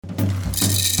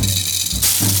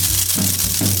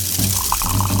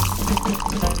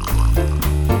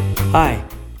Hi,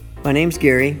 my name's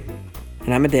Gary,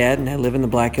 and I'm a dad, and I live in the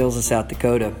Black Hills of South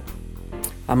Dakota.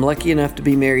 I'm lucky enough to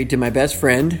be married to my best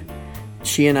friend.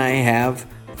 She and I have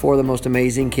 4 of the most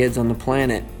amazing kids on the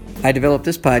planet. I developed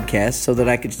this podcast so that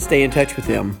I could stay in touch with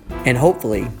them and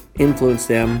hopefully influence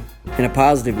them in a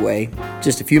positive way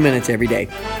just a few minutes every day.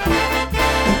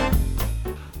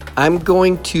 I'm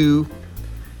going to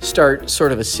start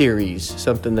sort of a series,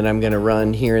 something that I'm going to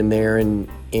run here and there and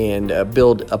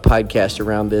build a podcast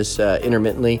around this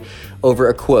intermittently over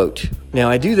a quote. Now,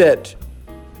 I do that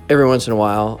every once in a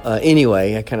while.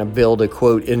 Anyway, I kind of build a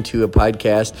quote into a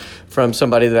podcast from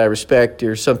somebody that I respect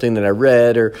or something that I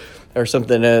read or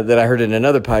something that I heard in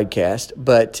another podcast.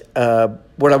 But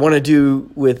what I want to do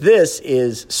with this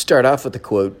is start off with a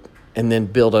quote and then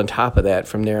build on top of that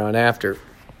from there on after.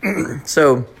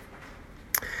 So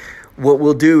what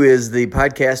we'll do is the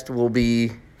podcast will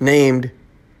be named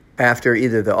after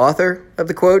either the author of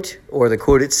the quote or the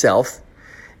quote itself.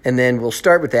 And then we'll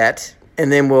start with that,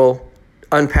 and then we'll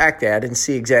unpack that and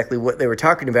see exactly what they were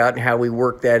talking about and how we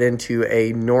work that into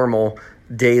a normal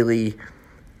daily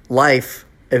life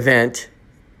event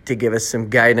to give us some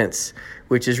guidance,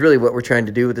 which is really what we're trying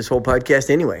to do with this whole podcast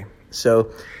anyway.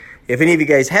 So if any of you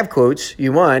guys have quotes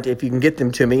you want, if you can get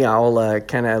them to me, I'll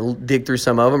kind of dig through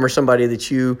some of them, or somebody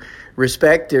that you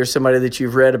respect or somebody that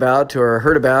you've read about or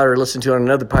heard about or listened to on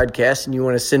another podcast and you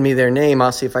want to send me their name.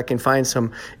 I'll see if I can find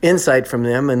some insight from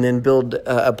them and then build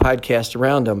a podcast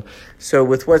around them. So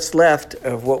with what's left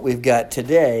of what we've got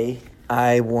today,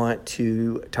 I want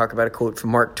to talk about a quote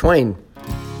from Mark Twain,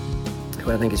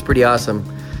 who I think is pretty awesome,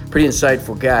 pretty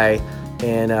insightful guy,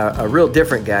 and a real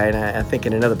different guy. And I think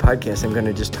in another podcast, I'm going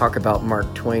to just talk about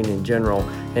Mark Twain in general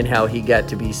and how he got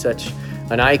to be such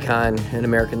an icon in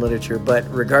American literature. But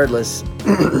regardless,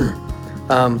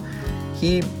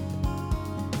 he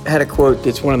had a quote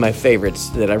that's one of my favorites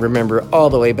that I remember all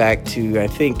the way back to, I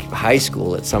think, high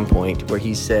school at some point, where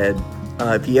he said,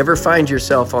 if you ever find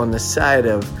yourself on the side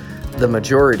of the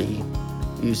majority,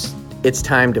 it's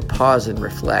time to pause and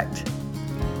reflect.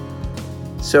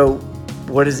 So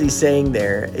what is he saying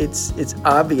there? It's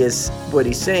obvious what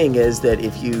he's saying is that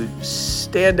if you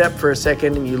stand up for a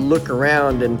second and you look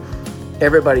around and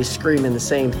everybody's screaming the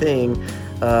same thing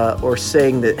or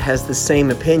saying that has the same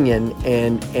opinion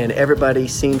and everybody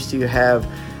seems to have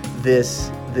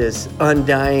this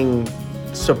undying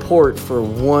support for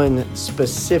one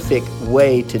specific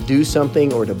way to do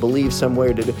something or to believe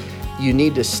somewhere to do, you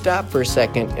need to stop for a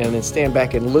second and then stand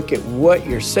back and look at what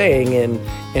you're saying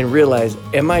and realize,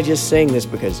 am I just saying this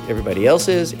because everybody else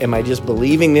is? Am I just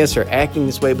believing this or acting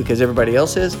this way because everybody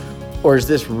else is? Or is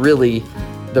this really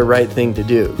the right thing to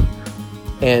do?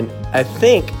 And I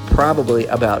think probably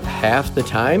about half the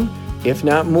time, if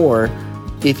not more,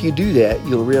 if you do that,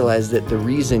 you'll realize that the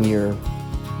reason you're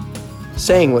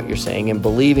saying what you're saying and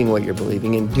believing what you're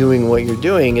believing and doing what you're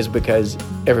doing is because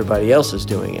everybody else is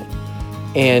doing it.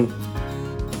 And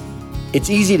it's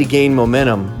easy to gain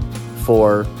momentum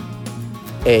for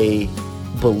a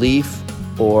belief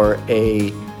or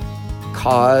a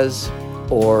cause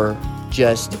or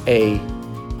just a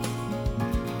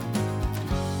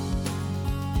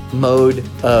mode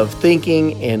of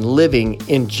thinking and living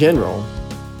in general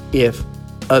if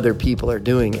other people are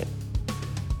doing it.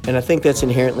 And I think that's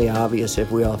inherently obvious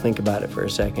if we all think about it for a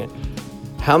second.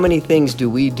 How many things do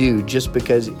we do just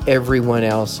because everyone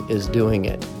else is doing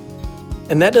it?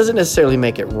 And that doesn't necessarily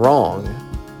make it wrong,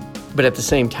 but at the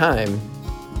same time,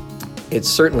 it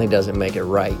certainly doesn't make it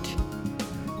right.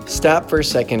 Stop for a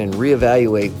second and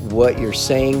reevaluate what you're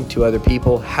saying to other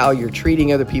people, how you're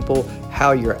treating other people,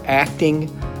 how you're acting,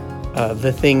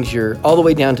 the things all the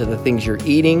way down to the things you're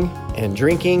eating and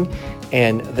drinking,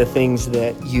 and the things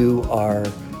that you are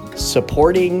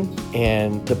supporting,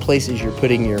 and the places you're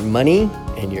putting your money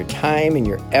and your time and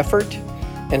your effort.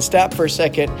 And stop for a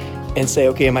second and say,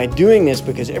 okay, am I doing this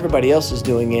because everybody else is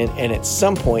doing it? And at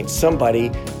some point, somebody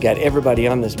got everybody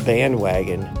on this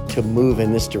bandwagon to move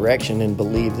in this direction and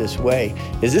believe this way.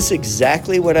 Is this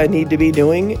exactly what I need to be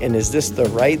doing? And is this the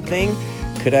right thing?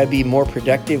 Could I be more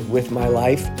productive with my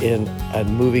life in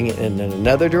moving in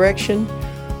another direction?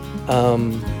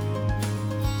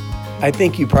 I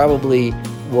think you probably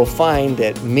will find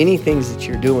that many things that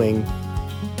you're doing,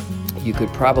 you could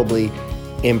probably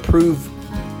improve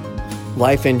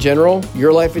life in general,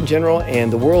 your life in general,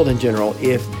 and the world in general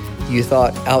if you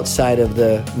thought outside of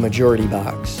the majority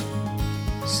box.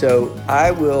 So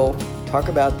I will talk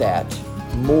about that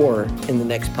more in the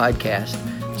next podcast,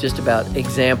 just about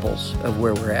examples of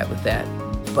where we're at with that.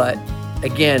 But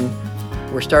again,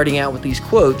 we're starting out with these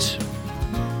quotes,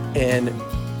 and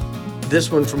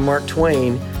this one from Mark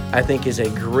Twain, I think, is a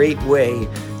great way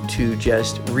to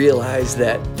just realize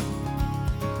that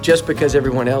just because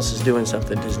everyone else is doing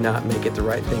something does not make it the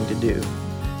right thing to do.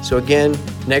 So again,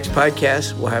 next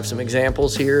podcast, we'll have some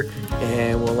examples here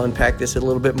and we'll unpack this a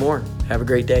little bit more. Have a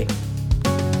great day.